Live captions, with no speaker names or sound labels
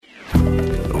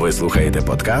Ви слухаєте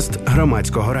подкаст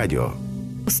Громадського радіо.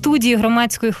 У студії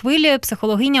Громадської хвилі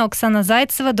психологиня Оксана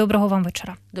Зайцева. Доброго вам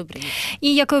вечора. Добрий вечір.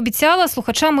 І, як і обіцяла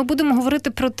слухачам, ми будемо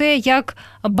говорити про те, як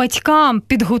батькам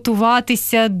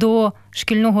підготуватися до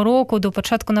шкільного року, до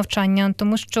початку навчання.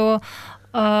 Тому що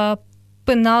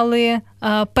пенали,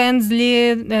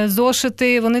 пензлі,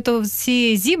 зошити, вони то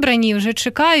всі зібрані, вже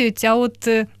чекають, а от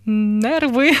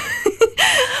нерви,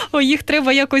 їх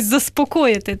треба якось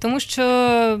заспокоїти. Тому що,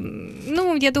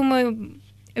 я думаю,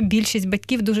 більшість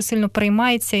батьків дуже сильно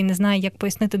переймається і не знає, як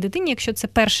пояснити дитині, якщо це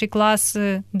перший клас,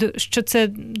 що це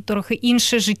трохи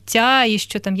інше життя і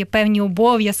що там є певні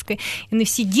обов'язки. І не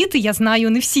всі діти, я знаю,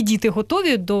 не всі діти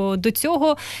готові до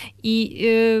цього. І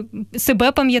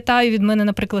себе пам'ятаю, від мене,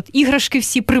 наприклад, іграшки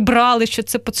всі прибрали, що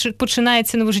це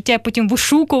починається нове життя. Я потім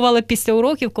вишукувала після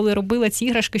уроків, коли робила ці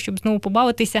іграшки, щоб знову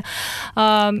побавитися.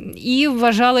 І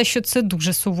вважала, що це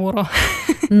дуже суворо.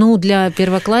 Для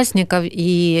первоклассников,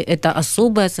 и это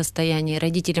особое состояние,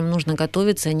 родителям нужно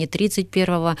готовиться не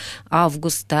 31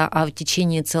 августа, а в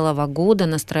течение целого года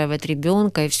настраивать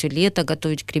ребенка и все лето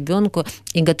готовить к ребенку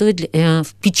и готовить,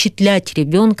 впечатлять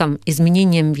ребенком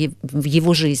изменениям в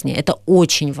его жизни. Это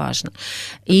очень важно.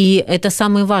 И это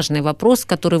самый важный вопрос,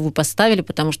 который вы поставили,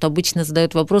 потому что обычно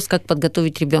задают вопрос, как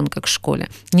подготовить ребенка к школе.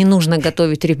 Не нужно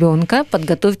готовить ребенка,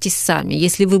 подготовьтесь сами.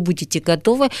 Если вы будете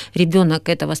готовы, ребенок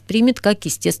это воспримет как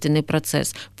естественный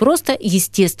процесс. Просто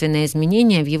естественное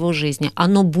изменение в его жизни.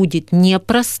 Оно будет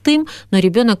непростым, но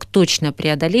ребенок точно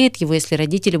преодолеет его, если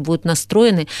родители будут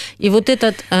настроены. И вот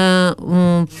эта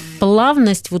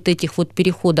плавность вот этих вот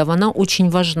переходов, она очень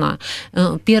важна.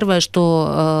 Первое,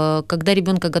 что когда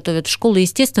ребенка готовят в школу,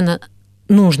 естественно,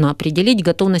 нужно определить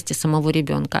готовности самого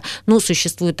ребенка.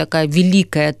 Существует такая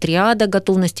великая триада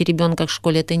готовности ребенка к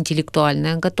школе. Это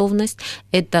интеллектуальная готовность,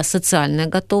 это социальная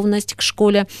готовность к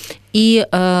школе. И,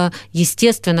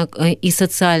 естественно, и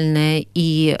социальная,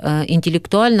 и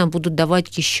интеллектуально будут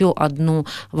давать еще одну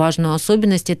важную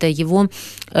особенность. Это его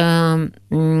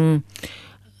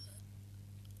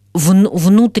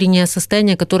внутреннее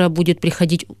состояние, которое будет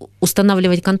приходить,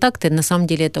 устанавливать контакты, на самом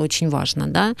деле это очень важно,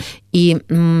 да, и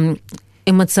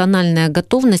эмоциональная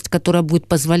готовность, которая будет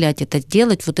позволять это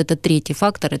делать, вот это третий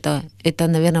фактор, это,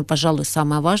 наверное, пожалуй,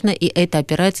 самое важное, и это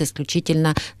опирается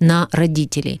исключительно на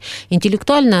родителей.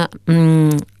 Интеллектуально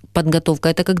подготовка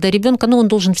 – это когда ребенка, он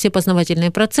должен все познавательные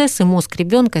процессы, мозг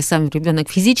ребенка и сам ребенок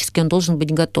физически, он должен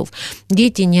быть готов.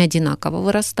 Дети не одинаково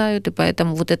вырастают, и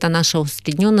поэтому вот эта наша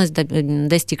усредненность,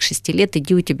 достиг 6 лет,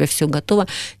 иди, у тебя все готово.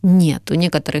 Нет, у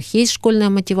некоторых есть школьная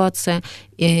мотивация,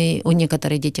 и у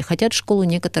некоторых дети хотят в школу,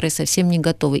 некоторые совсем не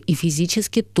готовы. И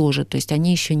физически тоже, то есть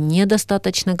они еще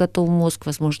недостаточно готовы, мозг,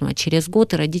 возможно, через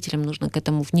год, и родителям нужно к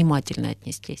этому внимательно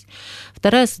отнестись.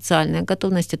 Вторая социальная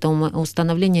готовность – это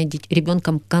установление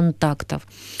ребенком контактов.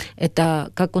 Это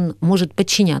как он может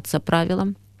подчиняться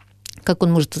правилам, как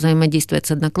он может взаимодействовать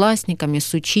с одноклассниками,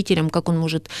 с учителем, как он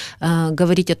может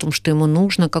говорить о том, что ему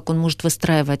нужно, как он может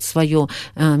выстраивать свое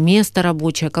место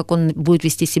рабочее, как он будет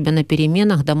вести себя на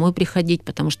переменах, домой приходить,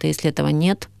 потому что если этого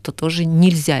нет, то тоже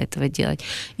нельзя этого делать.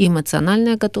 И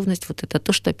эмоциональная готовность – вот это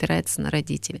то, что опирается на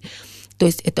родителей. То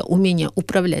есть это умение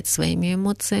управлять своими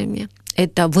эмоциями,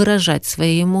 это выражать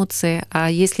свои эмоции, а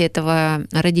если этого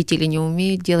родители не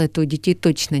умеют делать, то у детей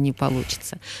точно не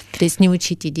получится. То есть не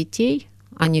учите детей,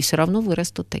 они все равно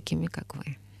вырастут такими, как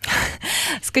ви.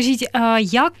 Скажіть,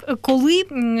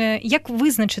 як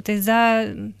визначити, за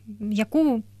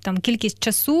яку кількість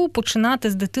часу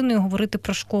починати з дитиною говорити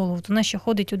про школу? От вона ще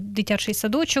ходить у дитячий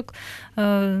садочок,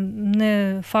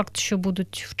 не факт, що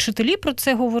будуть вчителі про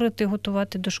це говорити,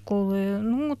 готувати до школи.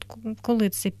 Коли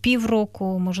це?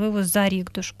 Півроку, можливо, за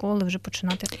рік до школи вже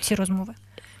починати ці розмови?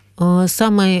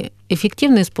 Самый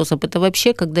эффективный способ – это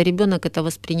вообще, когда ребенок это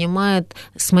воспринимает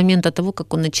с момента того,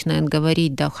 как он начинает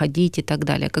говорить, да, ходить и так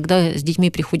далее. Когда с детьми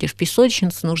приходишь в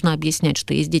песочницу, нужно объяснять,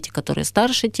 что есть дети, которые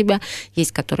старше тебя,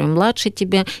 есть, которые младше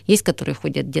тебя, есть, которые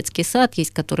ходят в детский сад,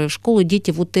 есть, которые в школу.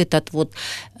 Дети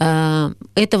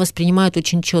это воспринимают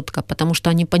очень четко, потому что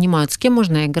они понимают, с кем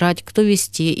можно играть, кто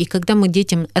вести. И когда мы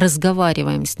детям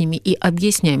разговариваем с ними и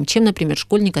объясняем, чем, например,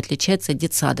 школьник отличается от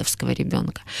детсадовского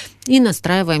ребенка, и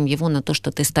настраиваем его на то,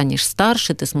 что ты станешь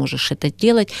старше, ты сможешь это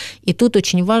делать. И тут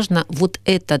очень важно вот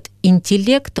этот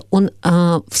интеллект, он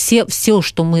все,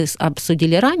 что мы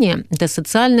обсудили ранее, это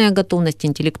социальная готовность,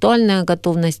 интеллектуальная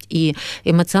готовность и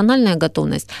эмоциональная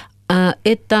готовность,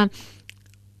 это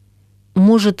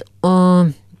может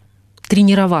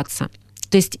тренироваться.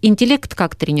 То есть интеллект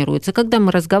как тренируется? Когда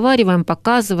мы разговариваем,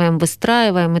 показываем,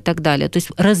 выстраиваем и так далее. То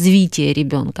есть развитие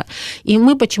ребенка. И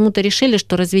мы почему-то решили,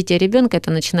 что развитие ребенка это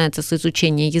начинается с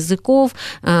изучения языков,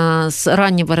 с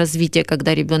раннего развития,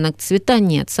 когда ребенок цвета.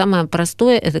 Нет, самое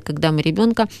простое это когда мы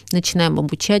ребенка начинаем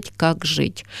обучать, как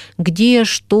жить. Где,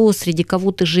 что, среди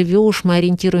кого ты живешь, мы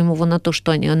ориентируем его на то,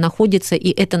 что он находится, и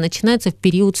это начинается в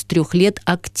период с 3 лет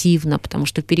активно, потому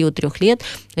что в период 3 лет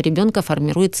ребенка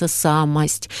формируется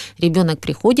самость. Ребенок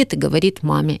приходит и говорит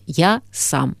маме: «Я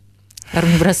сам».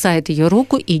 Он бросает ее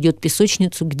руку и идет в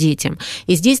песочницу к детям.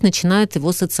 И здесь начинается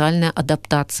его социальная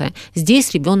адаптация.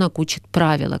 Здесь ребенок учит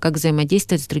правила, как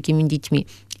взаимодействовать с другими детьми.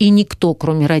 И никто,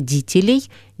 кроме родителей,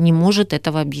 не может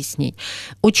этого объяснить.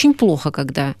 Очень плохо,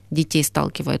 когда детей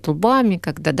сталкивают лбами,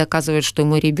 когда доказывают, что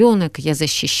мой ребенок, я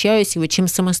защищаюсь его. Чем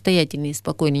самостоятельнее и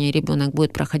спокойнее ребенок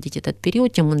будет проходить этот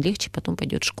период, тем он легче потом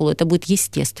пойдет в школу. Это будет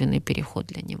естественный переход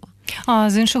для него. А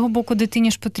з іншого боку,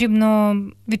 дитині ж потрібно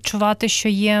відчувати, що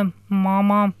є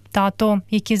мама, тато,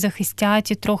 які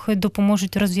захистять і трохи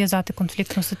допоможуть розв'язати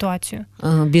конфліктну ситуацію.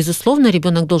 Безусловно,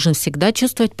 ребенок должен всегда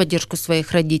чувствовать поддержку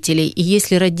своих родителей. И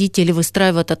если родители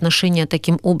выстраивают отношения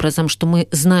таким образом, что мы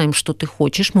знаем, что ты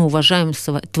хочешь, мы уважаем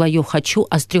твое «хочу»,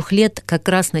 а с 3 лет как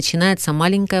раз начинается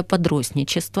маленькое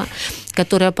подростничество,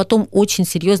 которое потом очень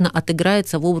серьезно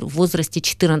отыграется в возрасте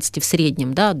 14 в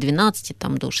среднем, да, от 12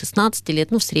 там, до 16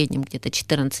 лет, в среднем где-то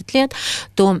 14 лет,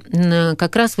 то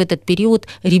как раз в этот период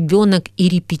ребенок и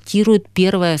репетирует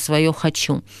первое свое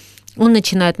 «хочу». Он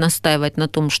начинает настаивать на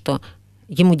том, что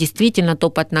ему действительно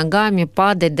топать ногами,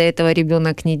 падать, до этого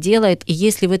ребенок не делает. И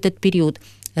если в этот период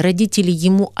родители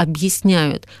ему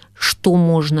объясняют, что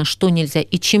можно, что нельзя,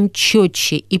 и чем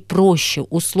четче и проще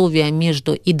условия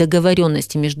и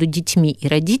договоренности между детьми и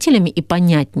родителями, и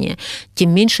понятнее,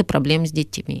 тем меньше проблем с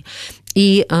детьми.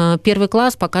 И 1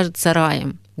 класс покажется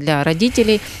раем для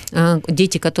родителей,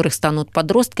 дети которых станут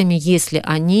подростками, если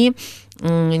они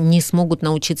не смогут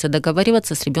научиться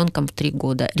договариваться с ребенком в 3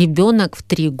 года. Ребенок в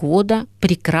 3 года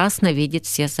прекрасно видит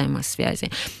все взаимосвязи.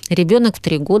 Ребенок в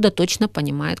 3 года точно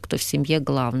понимает, кто в семье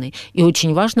главный. И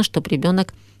очень важно, чтобы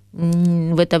ребенок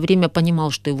в это время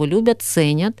понимал, что его любят,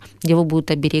 ценят, его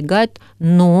будут оберегать,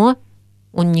 но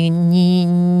он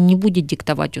не будет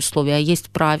диктовать условия, а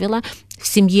есть правила в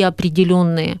семье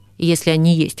определенные, если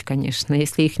они есть, конечно.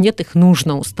 Если их нет, их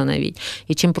нужно установить.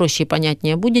 И чем проще и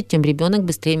понятнее будет, тем ребенок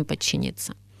быстрее им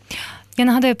подчинится. Я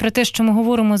нагадаю про те, що ми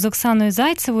говоримо з Оксаною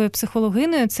Зайцевою,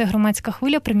 психологиною. Це «Громадська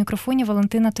хвиля», при мікрофоні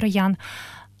Валентина Троян.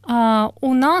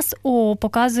 У нас,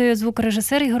 показує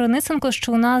звукорежисер Ігор Ониценко,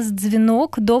 що у нас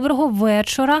дзвінок. Доброго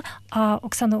вечора.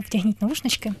 Оксано, втягніть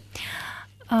навушнички.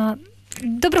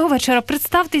 Доброго вечора.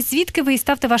 Представтесь, звідки ви, і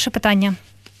ставте ваше питання.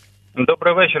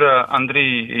 Доброго вечора,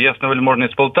 Андрій Ясновельможний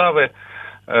з Полтави.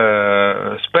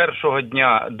 З першого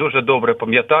дня дуже добре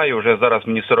пам'ятаю, вже зараз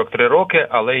мені 43 роки,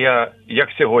 але я, як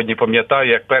сьогодні, пам'ятаю,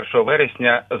 як 1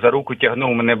 вересня за руку тягнув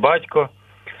мене батько,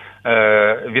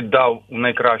 віддав у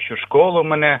найкращу школу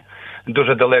мене,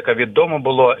 дуже далеко від дому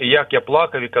було, і як я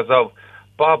плакав і казав: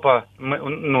 папа,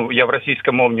 я в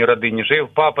російськомовній родині жив,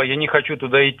 папа, я не хочу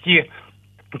туди йти,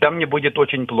 там мені буде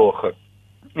дуже плохо.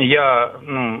 Я,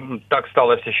 так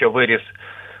сталося, що виріс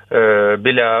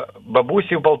біля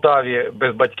бабусі в Полтаві,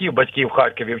 без батьків, батьки в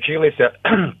Харкові вчилися,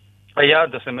 а я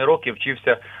до 7 років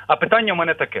вчився. А питання у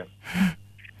мене таке.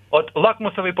 От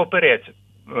лакмусовий папірець,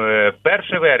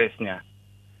 1 вересня,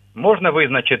 можна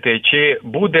визначити, чи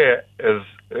буде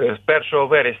з 1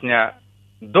 вересня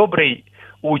добрий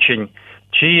учень,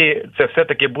 чи це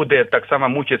все-таки буде так само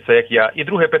мучитися, як я? І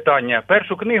друге питання.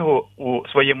 Першу книгу у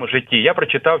своєму житті я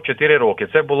прочитав 4 роки.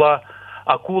 Це була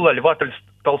 «Акула» Льва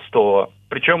Толстого.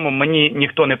 Причому мені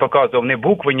ніхто не показував ні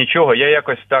букви, нічого. Я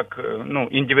якось так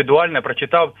індивідуально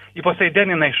прочитав і по сей день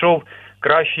не знайшов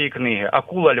кращої книги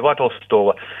 «Акула» Льва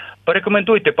Толстого.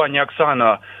 Порекомендуйте, пані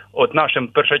Оксано, нашим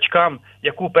першачкам,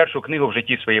 яку першу книгу в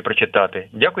житті своїй прочитати.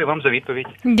 Дякую вам за відповідь.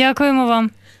 Дякуємо вам.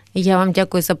 Я вам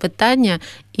дякую за питання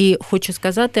і хочу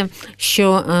сказати,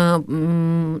 що,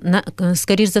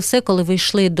 скоріш за все, коли ви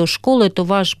йшли до школи, то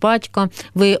ваш батько,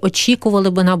 ви очікували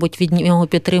би, мабуть, від нього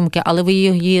підтримки, але ви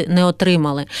її не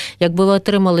отримали. Якби ви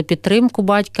отримали підтримку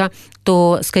батька,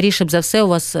 то, скоріше б за все, у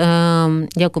вас,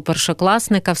 як у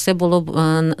першокласника, все було б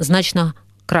значно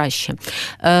краще.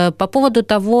 По поводу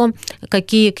того,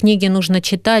 какие книги нужно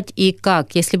читать и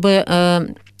как, если бы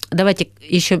давайте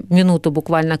еще минуту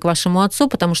буквально к вашему отцу,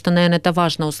 потому что, наверное, это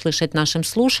важно услышать нашим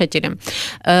слушателям.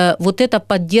 Вот эта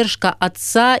поддержка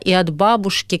отца и от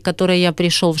бабушки, к которой я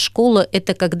пришел в школу,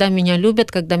 это когда меня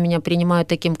любят, когда меня принимают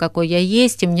таким, какой я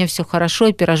есть, и мне все хорошо,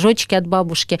 и пирожочки от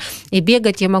бабушки, и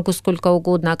бегать я могу сколько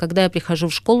угодно. А когда я прихожу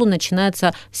в школу,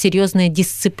 начинается серьезная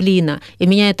дисциплина. И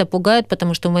меня это пугает,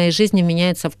 потому что в моей жизни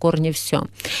меняется в корне все.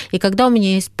 И когда у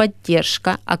меня есть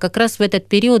поддержка, а как раз в этот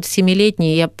период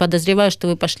 7-летний, я подозреваю, что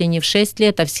вы пошли не в 6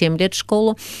 лет, а в 7 лет в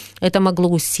школу, это могло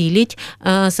усилить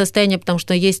состояние, потому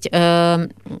что есть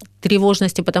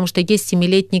тревожности, потому что есть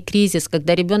 7-летний кризис,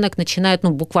 когда ребенок начинает,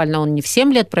 буквально он не в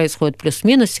 7 лет происходит,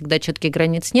 плюс-минус, всегда четких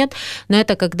границ нет, но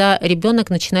это когда ребенок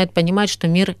начинает понимать, что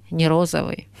мир не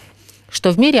розовый,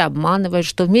 что в мире обманывают,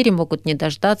 что в мире могут не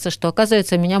дождаться, что,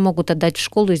 оказывается, меня могут отдать в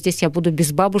школу, и здесь я буду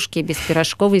без бабушки, без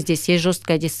пирожков, и здесь есть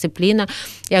жесткая дисциплина.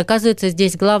 И, оказывается,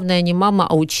 здесь главное не мама,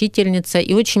 а учительница.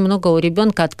 И очень много у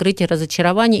ребенка открытий,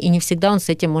 разочарований, и не всегда он с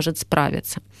этим может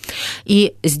справиться.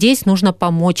 И здесь нужно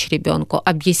помочь ребенку,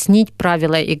 объяснить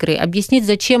правила игры, объяснить,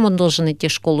 зачем он должен идти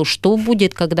в школу, что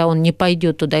будет, когда он не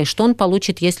пойдет туда, и что он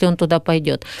получит, если он туда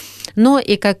пойдет. Но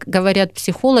и, как говорят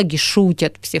психологи,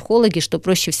 шутят психологи, что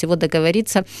проще всего договориться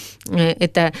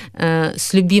это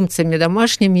с любимцами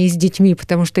домашними и с детьми,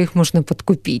 потому что их можно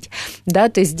подкупить. Да?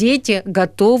 То есть дети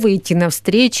готовы идти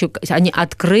навстречу, они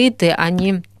открыты,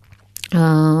 они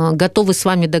готовы с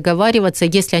вами договариваться,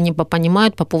 если они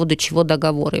понимают, по поводу чего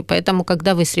договоры. И поэтому,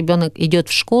 когда ребенок идет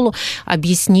в школу,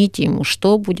 объясните ему,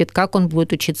 что будет, как он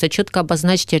будет учиться, четко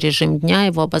обозначьте режим дня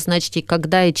его, обозначьте,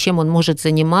 когда и чем он может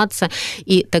заниматься,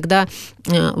 и тогда,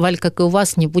 Валь, как и у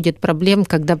вас, не будет проблем,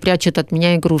 когда прячут от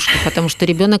меня игрушки, потому что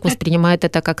ребенок воспринимает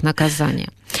это как наказание.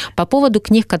 По поводу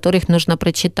книг, которых нужно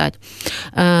прочитать.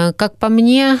 Как по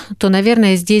мне, то,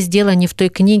 наверное, здесь дело не в той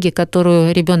книге,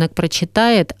 которую ребенок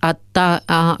прочитает,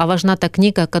 а важна та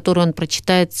книга, которую он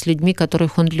прочитает с людьми,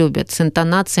 которых он любит, с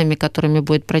интонациями, которыми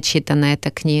будет прочитана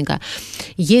эта книга.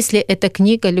 Если эта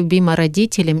книга любима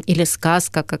родителям или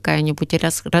сказка какая-нибудь, или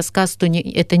рассказ, то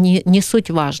это не суть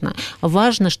важно.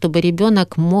 Важно, чтобы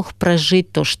ребенок мог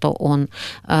прожить то, что он,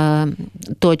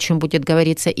 то, о чем будет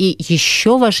говориться. И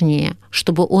еще важнее,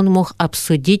 чтобы он мог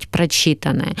обсудить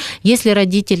прочитанное. Если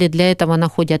родители для этого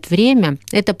находят время,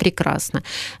 это прекрасно.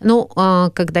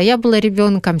 Когда я была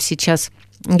ребенком, сейчас,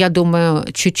 я думаю,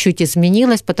 чуть-чуть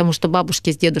изменилось, потому что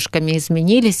бабушки с дедушками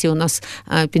изменились, и у нас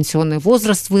пенсионный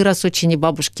возраст вырос очень, и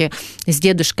бабушки с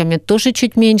дедушками тоже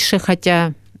чуть меньше,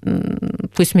 хотя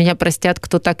пусть меня простят,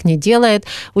 кто так не делает,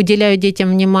 уделяю детям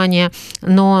внимание,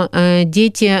 но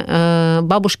дети,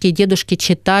 бабушки и дедушки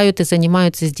читают и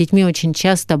занимаются с детьми очень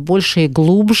часто больше и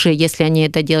глубже, если они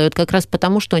это делают, как раз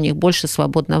потому, что у них больше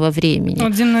свободного времени.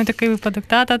 Вот зі мною такий випадок,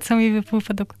 цей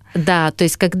випадок. Да, то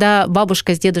есть когда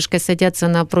бабушка с дедушкой садятся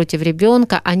напротив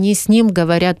ребенка, они с ним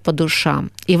говорят по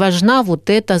душам. И важна вот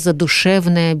эта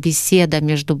задушевная беседа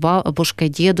между бабушкой,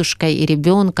 дедушкой и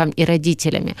ребенком, и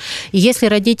родителями. И если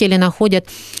родители находят,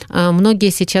 многие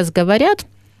сейчас говорят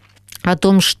о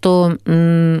том, что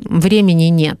времени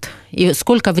нет. И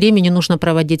сколько времени нужно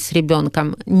проводить с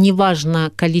ребенком. Не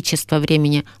важно количество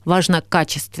времени, важно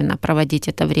качественно проводить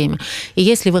это время. И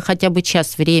если вы хотя бы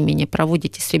час времени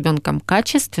проводите с ребенком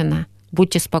качественно,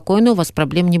 будьте спокойны, у вас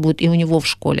проблем не будет, и у него в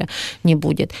школе не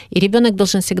будет. И ребенок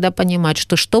должен всегда понимать,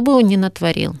 что бы он ни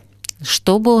натворил,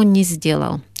 что бы он ни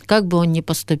сделал, как бы он ни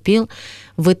поступил,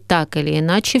 вы так или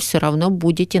иначе все равно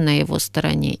будете на его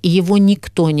стороне. И его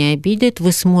никто не обидит,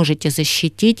 вы сможете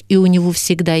защитить, и у него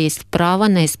всегда есть право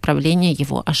на исправление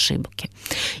его ошибки.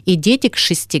 И дети к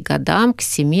 6 годам, к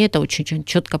 7 это очень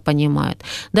четко понимают.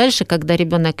 Дальше, когда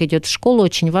ребенок идет в школу,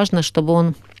 очень важно, чтобы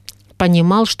он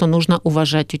понимал, что нужно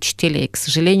уважать учителей. К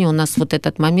сожалению, у нас вот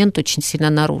этот момент очень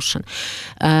сильно нарушен.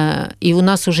 И у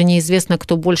нас уже неизвестно,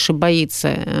 кто больше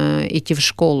боится идти в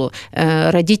школу.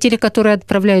 Родители, которые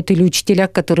отправляют, или учителя,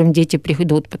 к которым дети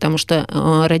придут, потому что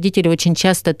родители очень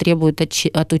часто требуют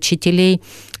от учителей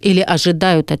или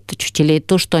ожидают от учителей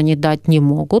то, что они дать не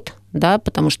могут, да,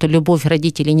 потому что любовь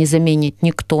родителей не заменит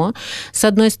никто, с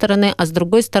одной стороны, а с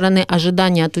другой стороны,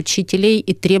 ожидания от учителей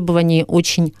и требования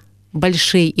очень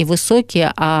большие и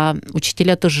высокие, а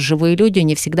учителя тоже живые люди,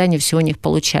 не всегда не все у них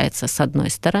получается, с одной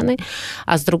стороны.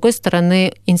 А с другой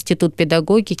стороны, институт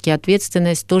педагогики,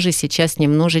 ответственность тоже сейчас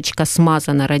немножечко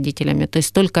смазана родителями. То есть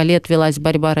столько лет велась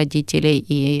борьба родителей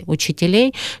и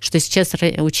учителей, что сейчас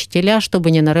учителя, чтобы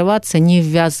не нарываться, не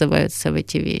ввязываются в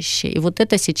эти вещи. И вот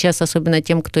это сейчас, особенно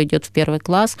тем, кто идет в 1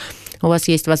 класс, у вас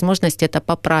есть возможность это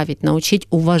поправить, научить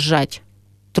уважать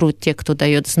труд тех, кто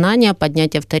дает знания,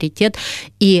 поднять авторитет.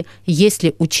 И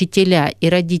если учителя и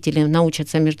родители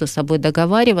научатся между собой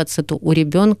договариваться, то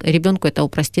ребенку это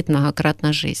упростит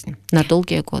многократно жизнь на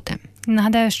долгие годы.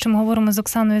 Нагадаю, що ми говоримо з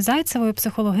Оксаною Зайцевою,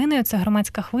 психологинею. Це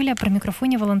 «Громадська хвиля», при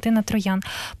мікрофоні Валентина Троян.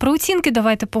 Про оцінки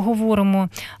давайте поговоримо.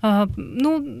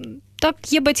 Так,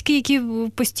 є батьки, які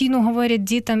постійно говорять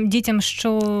дітям,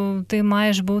 що ти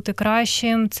маєш бути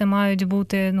кращим, це мають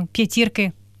бути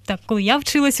п'ятірки. Так, коли я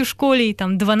вчилась у школі, і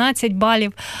там 12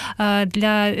 балів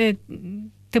для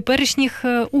теперішніх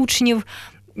учнів.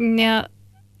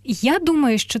 Я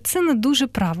думаю, що це не дуже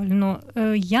правильно.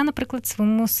 Я, наприклад,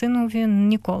 своєму синові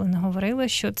ніколи не говорила,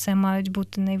 що це мають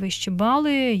бути найвищі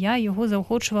бали. Я його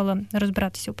заохочувала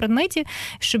розбиратися у предметі,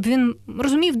 щоб він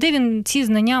розумів, де він ці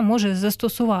знання може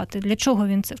застосувати, для чого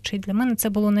він це вчить. Для мене це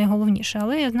було найголовніше.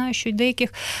 Але я знаю, що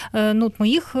деяких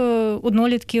моїх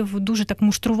однолітків дуже так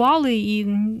муштрували, і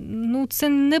це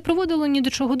не приводило ні до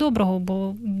чого доброго,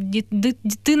 бо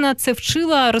дитина це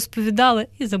вчила, розповідала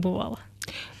і забувала.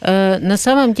 На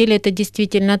самом деле это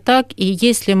действительно так, и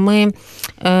если мы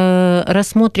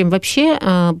рассмотрим вообще,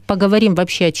 поговорим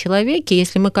вообще о человеке,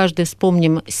 если мы каждый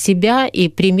вспомним себя и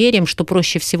примерим, что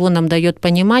проще всего нам дает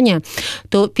понимание,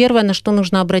 то первое, на что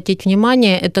нужно обратить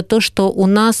внимание, это то, что у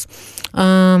нас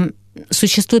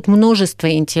существует множество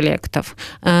интеллектов.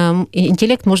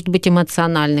 Интеллект может быть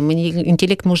эмоциональным,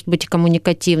 интеллект может быть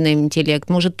коммуникативный интеллект,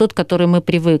 может тот, который мы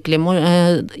привыкли.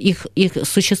 Их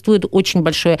существует очень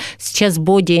большое. Сейчас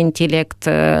боди-интеллект,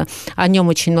 о нем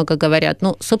очень много говорят.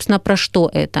 Собственно, про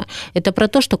что это? Это про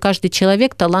то, что каждый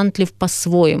человек талантлив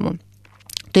по-своему.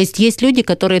 То есть люди,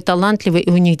 которые талантливы, и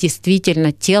у них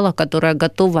действительно тело, которое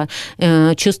готово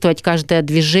чувствовать каждое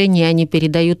движение, они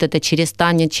передают это через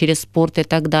танец, через спорт и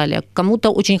так далее. Кому-то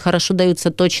очень хорошо даются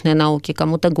точные науки,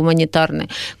 кому-то гуманитарные.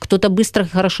 Кто-то быстро,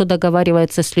 хорошо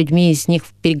договаривается с людьми, из них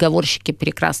переговорщики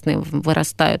прекрасные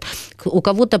вырастают. У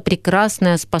кого-то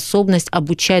прекрасная способность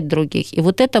обучать других. И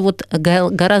вот это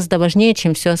гораздо важнее,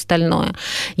 чем все остальное.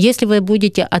 Если вы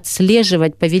будете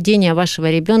отслеживать поведение вашего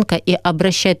ребенка и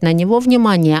обращать на него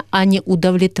внимание, а не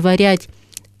удовлетворять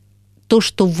то,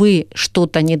 что вы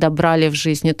что-то не добрали в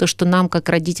жизни, то, что нам, как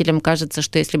родителям, кажется,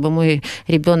 что если бы мой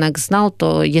ребенок знал,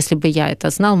 то если бы я это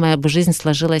знал, моя бы жизнь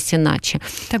сложилась иначе.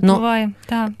 Так бывает,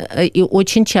 да. И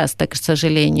очень часто, к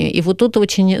сожалению. И вот тут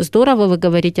очень здорово вы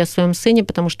говорите о своем сыне,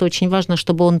 потому что очень важно,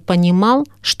 чтобы он понимал,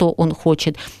 что он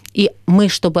хочет, и мы,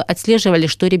 чтобы отслеживали,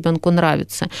 что ребенку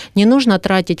нравится. Не нужно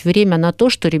тратить время на то,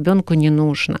 что ребенку не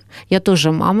нужно. Я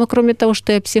тоже мама, кроме того,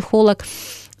 что я психолог.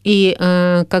 И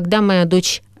когда моя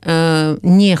дочь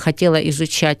не хотела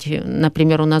изучать,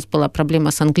 например, у нас была проблема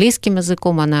с английским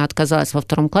языком, она отказалась во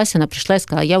 2 классе, она пришла и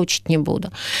сказала, я учить не буду.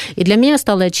 И для меня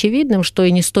стало очевидным, что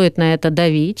и не стоит на это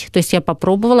давить. То есть я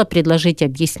попробовала предложить,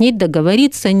 объяснить,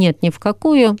 договориться, нет, ни в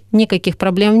какую, никаких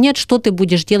проблем нет, что ты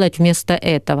будешь делать вместо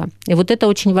этого. И вот это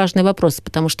очень важный вопрос,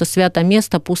 потому что свято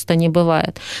место пусто не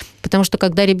бывает. Потому что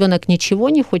когда ребенок ничего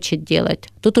не хочет делать,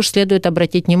 тут уж следует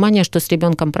обратить внимание, что с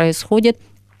ребенком происходит,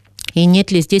 и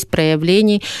нет ли здесь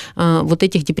проявлений вот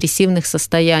этих депрессивных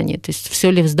состояний. То есть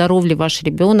все ли здоров ли ваш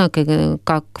ребенок,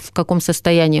 в каком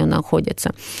состоянии он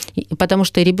находится. Потому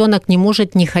что ребенок не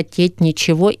может не хотеть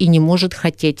ничего и не может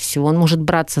хотеть всего. Он может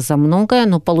браться за многое,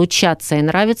 но получаться и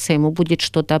нравиться ему будет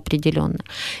что-то определенное.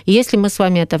 И если мы с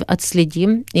вами это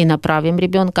отследим и направим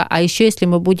ребенка, а еще если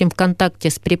мы будем в контакте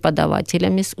с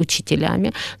преподавателями, с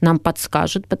учителями, нам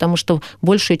подскажут, потому что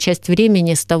большую часть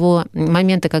времени с того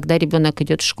момента, когда ребенок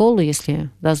идет в школу, если,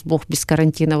 даст Бог, без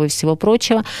карантина и всего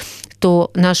прочего,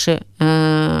 то наши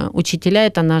учителя –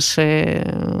 это наши,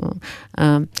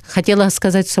 хотела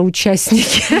сказать,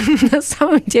 соучастники. На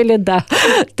самом деле, да,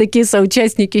 такие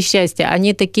соучастники счастья.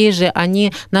 Они такие же,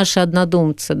 они наши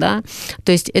однодумцы, да.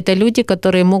 То есть это люди,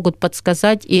 которые могут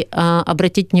подсказать и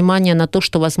обратить внимание на то,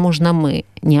 что, возможно, мы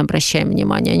не обращаем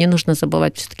внимания. Не нужно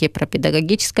забывать все-таки про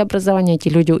педагогическое образование. Эти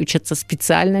люди учатся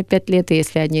специально 5 лет, и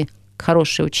если они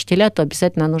хорошие учителя, то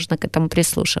обязательно нужно к этому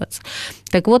прислушиваться.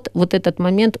 Так вот этот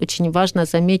момент очень важно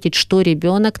заметить, что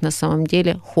ребенок на самом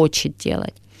деле хочет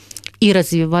делать. И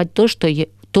развивать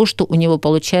то, что у него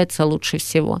получается лучше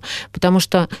всего. Потому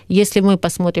что если мы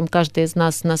посмотрим, каждый из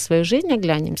нас на свою жизнь,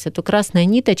 оглянемся, то красной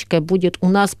ниточкой будет у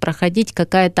нас проходить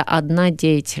какая-то одна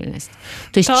деятельность.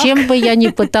 То есть чем бы я ни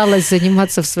пыталась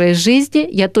заниматься в своей жизни,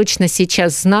 я точно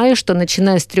сейчас знаю, что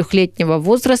начиная с 3-летнего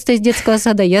возраста, из детского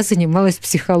сада, я занималась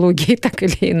психологией так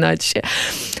или иначе.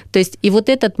 То есть и вот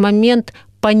этот момент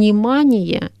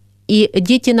понимания, и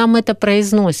дети нам это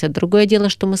произносят. Другое дело,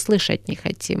 что мы слышать не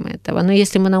хотим этого. Но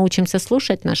если мы научимся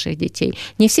слушать наших детей,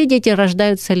 не все дети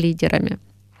рождаются лидерами.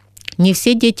 Не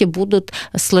все дети будут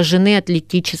сложены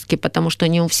атлетически, потому что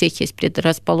не у всех есть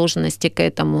предрасположенности к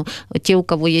этому. Те, у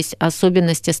кого есть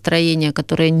особенности строения,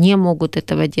 которые не могут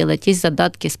этого делать, есть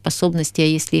задатки, способности, а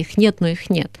если их нет, их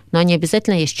нет. Но они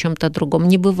обязательно есть в чем-то другом.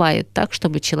 Не бывает так,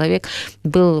 чтобы человек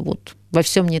был вот во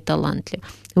всем неталантлив.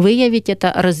 Выявить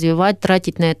это, развивать,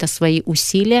 тратить на это свои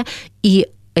усилия, и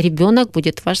ребенок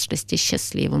будет ваш расти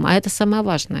счастливым. А это самое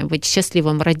важное – быть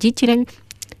счастливым родителем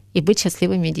и быть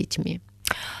счастливыми детьми.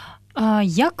 А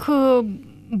як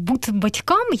бути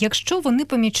батькам, якщо вони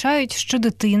помічають, що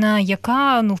дитина,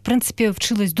 яка, в принципі,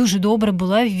 вчилась дуже добре,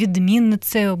 була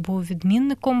відмінницею або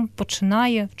відмінником,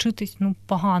 починає вчитись,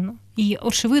 погано. І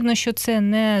очевидно, що це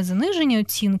не заниження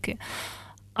оцінки,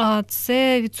 а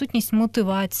це відсутність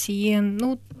мотивації.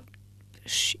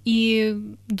 І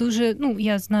дуже,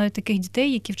 я знаю таких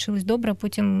дітей, які вчились добре, а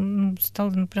потім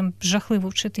стали прям жахливо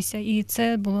вчитися. І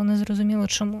це було незрозуміло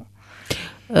чому.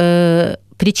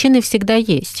 Причины всегда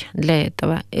есть для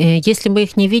этого. Если мы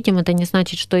их не видим, это не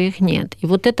значит, что их нет. И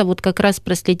вот это вот как раз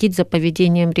проследить за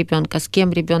поведением ребенка, с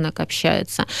кем ребенок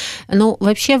общается.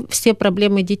 Вообще все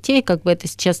проблемы детей, как бы это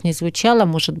сейчас ни звучало,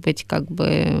 может быть, как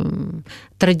бы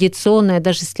традиционно,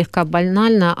 даже слегка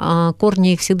банально, а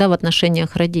корни их всегда в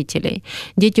отношениях родителей.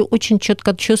 Дети очень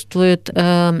четко чувствуют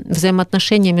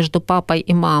взаимоотношения между папой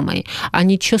и мамой.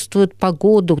 Они чувствуют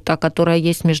погоду, та, которая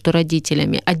есть между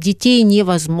родителями. От детей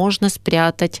невозможно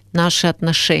спрятать наши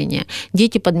отношения.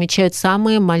 Дети подмечают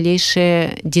самые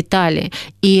малейшие детали.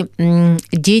 И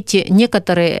дети,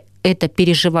 некоторые это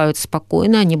переживают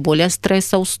спокойно, они более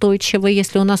стрессоустойчивы,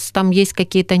 если у нас там есть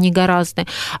какие-то негаразды.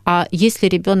 А если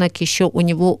ребенок еще у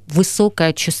него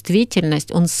высокая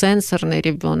чувствительность, он сенсорный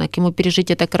ребенок, ему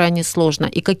пережить это крайне сложно.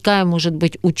 И какая может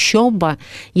быть учеба,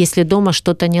 если дома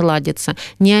что-то не ладится?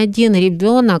 Ни один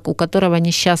ребенок, у которого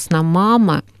несчастна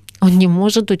мама, он не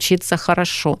может учиться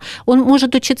хорошо. Он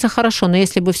может учиться хорошо, но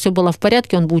если бы все было в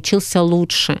порядке, он бы учился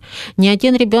лучше. Ни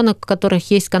один ребенок, у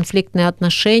которых есть конфликтные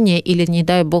отношения, или, не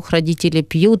дай бог, родители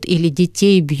пьют, или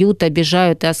детей бьют,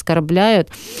 обижают и оскорбляют.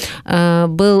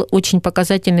 Был очень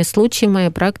показательный случай в моей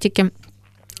практике,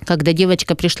 когда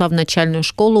девочка пришла в начальную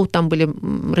школу, там были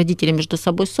родители между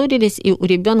собой ссорились, и у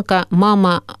ребенка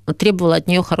мама требовала от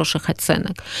нее хороших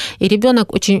оценок. И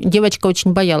девочка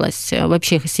очень боялась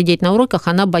вообще сидеть на уроках,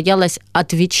 она боялась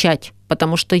отвечать,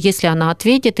 потому что если она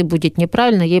ответит и будет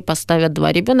неправильно, ей поставят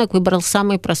 2. Ребенок выбрал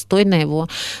самый простой, на его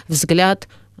взгляд,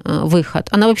 выход.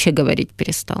 Она вообще говорить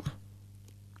перестала.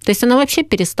 То есть она вообще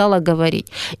перестала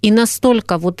говорить. И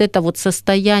настолько вот это вот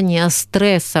состояние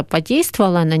стресса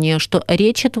подействовало на нее, что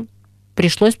речь эту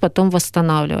пришлось потом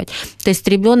восстанавливать. То есть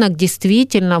ребенок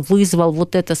действительно вызвал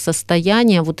вот это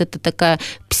состояние, вот это такая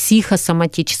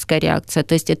психосоматическая реакция.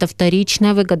 То есть это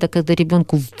вторичная выгода, когда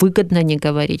ребенку выгодно не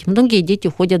говорить. Многие дети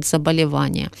уходят в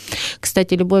заболевания.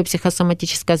 Кстати, любое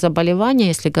психосоматическое заболевание,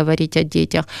 если говорить о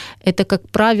детях, это, как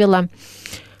правило,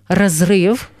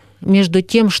 разрыв между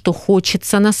тем, что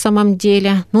хочется на самом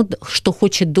деле, что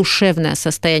хочет душевное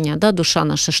состояние, душа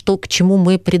наша, что к чему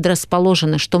мы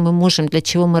предрасположены, что мы можем, для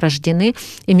чего мы рождены,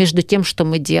 и между тем, что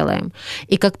мы делаем.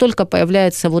 И как только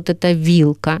появляется вот эта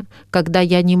вилка, когда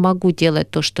я не могу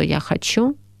делать то, что я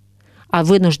хочу, а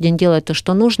вынужден делать то,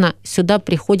 что нужно, сюда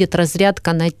приходит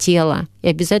разрядка на тело, и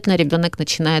обязательно ребенок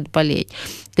начинает болеть.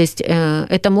 То есть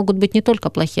это могут быть не только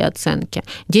плохие оценки.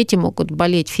 Дети могут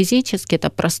болеть физически, это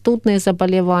простудные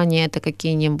заболевания, это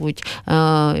какие-нибудь...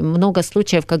 Много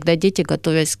случаев, когда дети,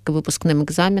 готовясь к выпускным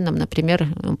экзаменам, например,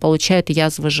 получают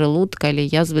язвы желудка или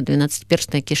язвы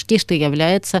двенадцатиперстной кишки, что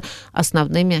является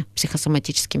основными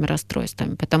психосоматическими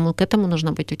расстройствами. Поэтому к этому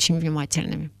нужно быть очень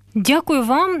внимательными. Дякую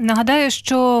вам. Нагадаю,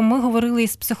 що ми говорили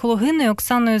із психологинею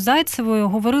Оксаною Зайцевою.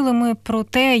 Говорили ми про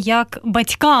те, як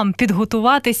батькам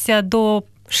підготуватися до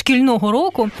шкільного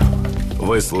року.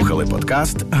 Ви слухали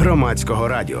подкаст Громадського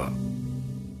радіо.